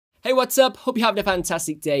Hey, what's up? Hope you're having a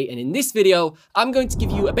fantastic day, and in this video, I'm going to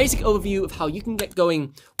give you a basic overview of how you can get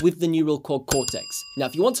going with the neural called Cortex. Now,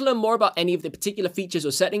 if you want to learn more about any of the particular features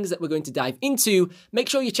or settings that we're going to dive into, make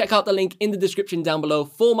sure you check out the link in the description down below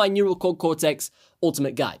for my neural called Cortex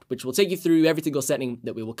Ultimate Guide, which will take you through every single setting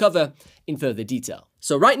that we will cover in further detail.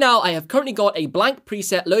 So right now, I have currently got a blank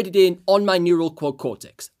preset loaded in on my neural called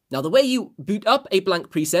Cortex. Now, the way you boot up a blank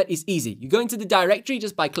preset is easy. You go into the directory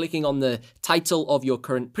just by clicking on the title of your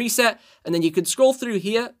current preset, and then you can scroll through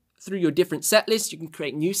here, through your different set lists. You can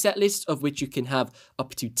create new set lists, of which you can have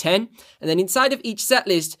up to 10. And then inside of each set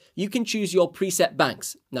list, you can choose your preset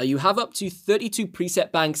banks. Now, you have up to 32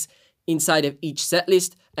 preset banks inside of each set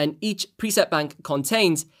list, and each preset bank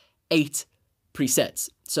contains 8 presets.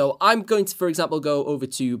 So I'm going to, for example, go over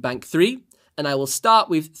to bank 3, and I will start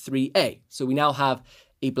with 3A. So we now have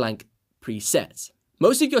a blank preset.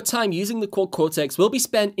 Most of your time using the Quad Cortex will be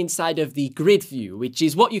spent inside of the grid view, which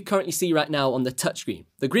is what you currently see right now on the touchscreen.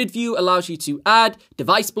 The grid view allows you to add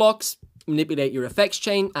device blocks, manipulate your effects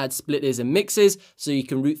chain, add splitters and mixers so you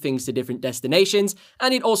can route things to different destinations,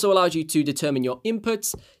 and it also allows you to determine your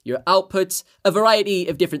inputs, your outputs, a variety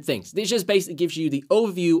of different things. This just basically gives you the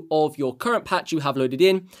overview of your current patch you have loaded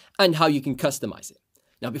in and how you can customize it.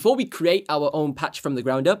 Now, before we create our own patch from the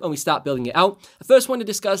ground up and we start building it out, I first want to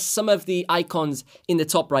discuss some of the icons in the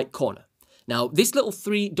top right corner. Now, this little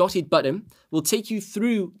 3 dotted button will take you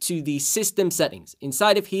through to the system settings.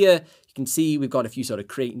 Inside of here, you can see we've got a few sort of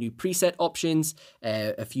create new preset options,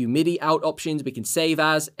 a few MIDI out options. We can save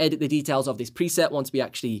as, edit the details of this preset once we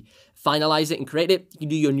actually finalize it and create it. You can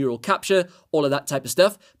do your neural capture, all of that type of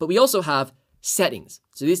stuff. But we also have settings.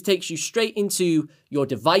 So this takes you straight into your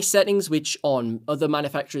device settings, which on other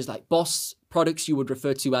manufacturers like Boss products, you would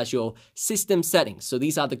refer to as your system settings. So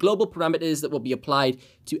these are the global parameters that will be applied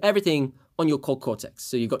to everything on your Quad Cortex.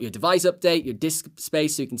 So you've got your device update, your disk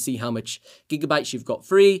space, so you can see how much gigabytes you've got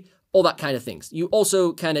free, all that kind of things. You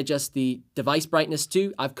also can adjust the device brightness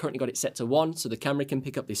too. I've currently got it set to 1, so the camera can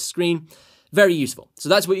pick up this screen. Very useful. So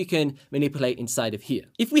that's what you can manipulate inside of here.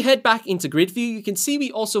 If we head back into grid view, you can see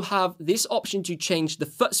we also have this option to change the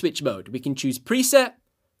foot switch mode. We can choose preset,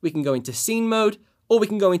 we can go into scene mode, or we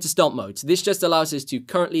can go into stomp mode. So this just allows us to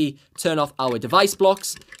currently turn off our device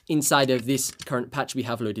blocks inside of this current patch we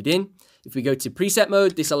have loaded in. If we go to preset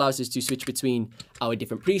mode, this allows us to switch between our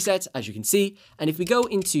different presets, as you can see. And if we go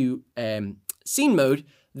into scene mode,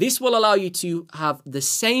 this will allow you to have the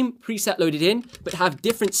same preset loaded in, but have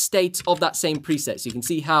different states of that same preset. So you can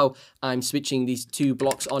see how I'm switching these 2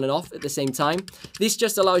 blocks on and off at the same time. This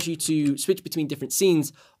just allows you to switch between different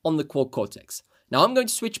scenes on the Quad Cortex. Now I'm going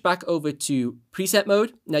to switch back over to preset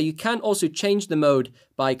mode. Now you can also change the mode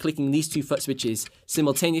by clicking these 2 foot switches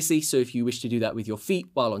simultaneously. So if you wish to do that with your feet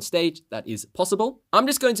while on stage, that is possible. I'm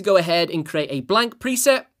just going to go ahead and create a blank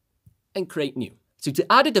preset and create new. So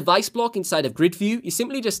to add a device block inside of grid view, you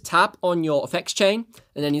simply just tap on your effects chain,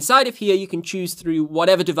 and then inside of here, you can choose through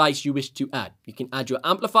whatever device you wish to add. You can add your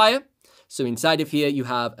amplifier. So inside of here, you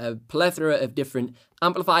have a plethora of different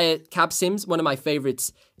amplifier cab sims. One of my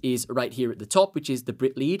favorites is right here at the top, which is the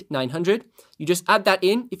Brit Lead 900. You just add that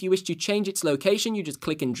in. If you wish to change its location, you just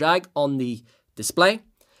click and drag on the display.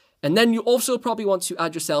 And then you also probably want to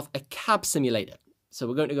add yourself a cab simulator. So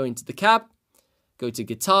we're going to go into the cab. Go to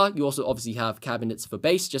guitar. You also obviously have cabinets for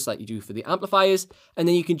bass, just like you do for the amplifiers. And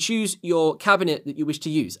then you can choose your cabinet that you wish to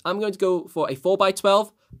use. I'm going to go for a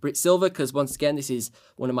 4x12 Brit Silver, because once again, this is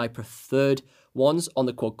one of my preferred ones on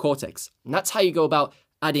the Quad Cortex. And that's how you go about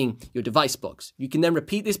adding your device blocks. You can then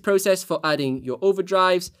repeat this process for adding your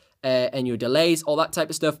overdrives and your delays, all that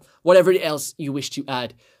type of stuff, whatever else you wish to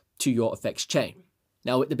add to your effects chain.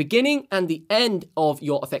 Now, at the beginning and the end of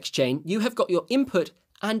your effects chain, you have got your input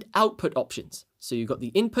and output options. So you've got the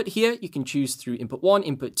input here. You can choose through input 1,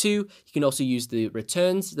 input 2. You can also use the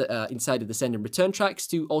returns that are inside of the send and return tracks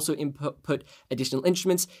to also put additional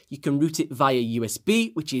instruments. You can route it via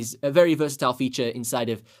USB, which is a very versatile feature inside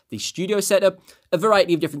of the studio setup. A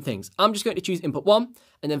variety of different things. I'm just going to choose input 1.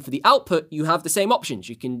 And then for the output, you have the same options.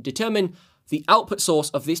 You can determine the output source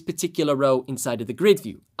of this particular row inside of the grid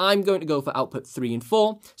view. I'm going to go for output 3 and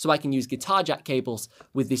 4, so I can use guitar jack cables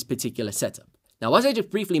with this particular setup. Now, as I just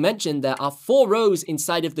briefly mentioned, there are 4 rows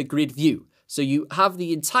inside of the grid view. So you have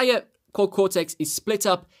the entire Quad Cortex is split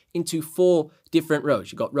up into 4 different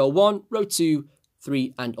rows. You've got row 1, row 2,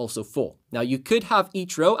 3, and also 4. Now you could have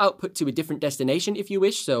each row output to a different destination if you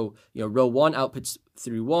wish. So, row 1 outputs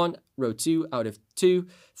through 1, row 2 out of 2,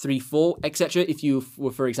 3, 4, etc. If you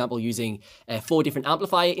were, for example, using 4 different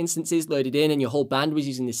amplifier instances loaded in and your whole band was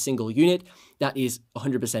using this single unit, that is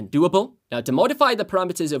 100% doable. Now to modify the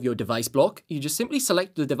parameters of your device block, you just simply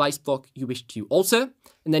select the device block you wish to alter.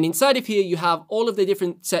 And then inside of here, you have all of the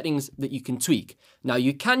different settings that you can tweak. Now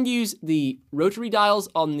you can use the rotary dials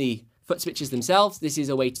on the foot switches themselves. This is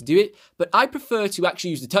a way to do it, but I prefer to actually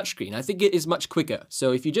use the touchscreen. I think it is much quicker.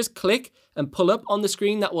 So if you just click and pull up on the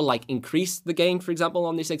screen, that will like increase the gain, for example,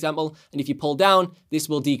 on this example. And if you pull down, this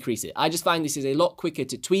will decrease it. I just find this is a lot quicker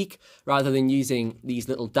to tweak rather than using these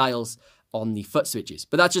little dials on the foot switches.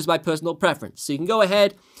 But that's just my personal preference. So you can go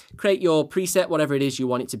ahead, create your preset, whatever it is you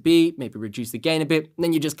want it to be, maybe reduce the gain a bit, and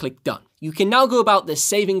then you just click done. You can now go about the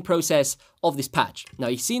saving process of this patch. Now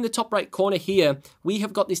you see in the top right corner here, we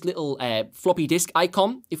have got this little floppy disk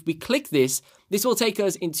icon. If we click this, this will take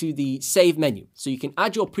us into the save menu. So you can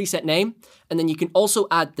add your preset name, and then you can also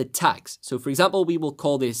add the tags. So for example, we will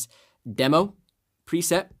call this demo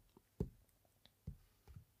preset.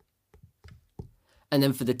 And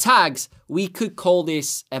then for the tags, we could call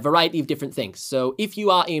this a variety of different things. So if you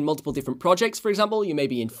are in multiple different projects, for example, you may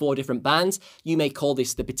be in 4 different bands, you may call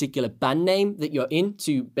this the particular band name that you're in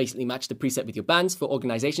to basically match the preset with your bands for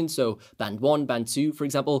organization. So band 1, band 2, for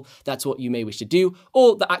example, that's what you may wish to do.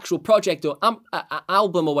 Or the actual project or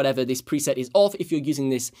album or whatever this preset is of if you're using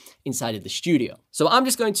this inside of the studio. So I'm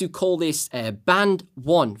just going to call this band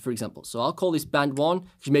 1, for example. So I'll call this band 1,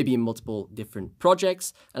 which may be in multiple different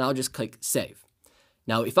projects, and I'll just click save.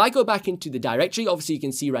 Now, if I go back into the directory, obviously you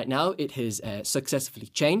can see right now it has successfully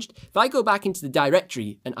changed. If I go back into the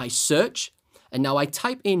directory and I search, and now I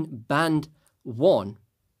type in band 1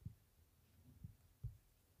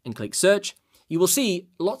 and click search, you will see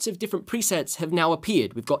lots of different presets have now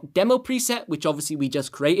appeared. We've got demo preset, which obviously we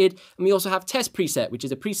just created, and we also have test preset, which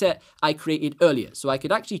is a preset I created earlier. So I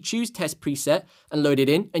could actually choose test preset and load it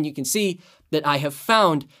in, and you can see that I have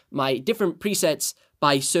found my different presets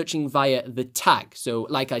by searching via the tag. So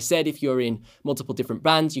like I said, if you're in multiple different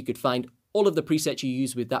bands, you could find all of the presets you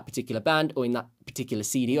use with that particular band or in that particular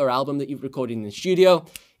CD or album that you've recorded in the studio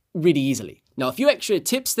really easily. Now, a few extra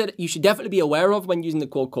tips that you should definitely be aware of when using the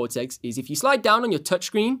Quad Cortex is if you slide down on your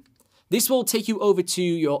touchscreen, this will take you over to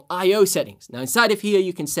your I/O settings. Now, inside of here,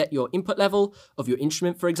 you can set your input level of your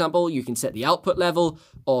instrument, for example. You can set the output level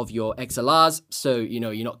of your XLRs, so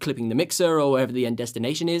you're not clipping the mixer or wherever the end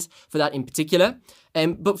destination is for that in particular.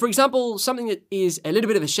 But for example, something that is a little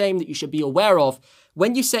bit of a shame that you should be aware of,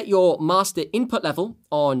 when you set your master input level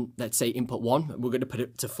on, let's say, input 1, we're going to put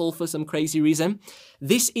it to full for some crazy reason,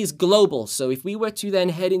 this is global. So if we were to then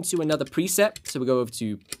head into another preset, so we go over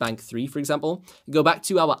to bank 3, for example, go back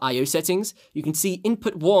to our I/O settings, you can see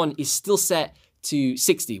input 1 is still set to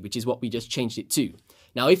 60, which is what we just changed it to.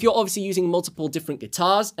 Now, if you're obviously using multiple different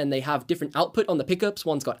guitars and they have different output on the pickups,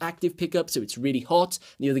 one's got active pickups, so it's really hot.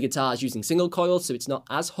 The other guitar is using single coil, so it's not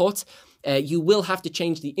as hot. You will have to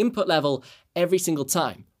change the input level every single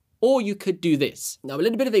time. Or you could do this. Now, a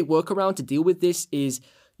little bit of a workaround to deal with this is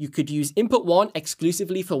you could use input 1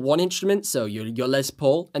 exclusively for one instrument, so your Les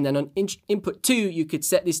Paul, and then on input 2, you could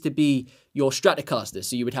set this to be your Stratocaster.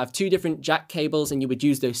 So you would have 2 different jack cables and you would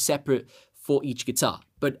use those separate for each guitar.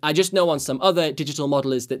 But I just know on some other digital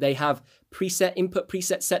modelers that they have input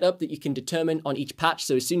preset set up that you can determine on each patch.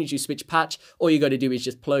 So as soon as you switch patch, all you got to do is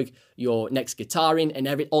just plug your next guitar in and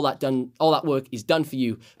all that work is done for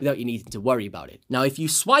you without you needing to worry about it. Now, if you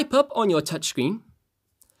swipe up on your touchscreen,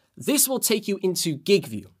 this will take you into GUI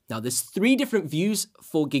View. Now, there's 3 different views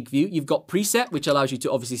for GUI View. You've got preset, which allows you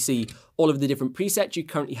to obviously see all of the different presets you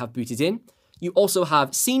currently have booted in. You also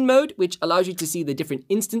have scene mode, which allows you to see the different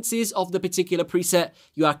instances of the particular preset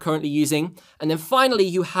you are currently using. And then finally,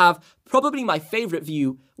 you have probably my favorite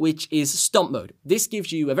view, which is stomp mode. This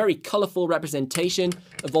gives you a very colorful representation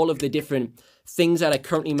of all of the different things that are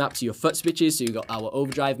currently mapped to your foot switches. So you've got our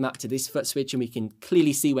overdrive mapped to this foot switch, and we can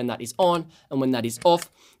clearly see when that is on and when that is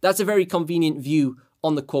off. That's a very convenient view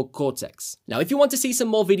on the Quad Cortex. Now, if you want to see some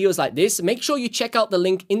more videos like this, make sure you check out the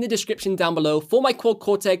link in the description down below for my Quad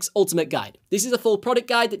Cortex Ultimate Guide. This is a full product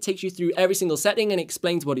guide that takes you through every single setting and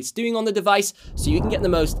explains what it's doing on the device so you can get the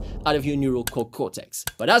most out of your neural Quad Cortex.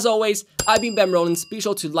 But as always, I've been Ben Rowlands. Be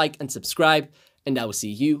sure to like and subscribe, and I will see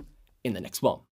you in the next one.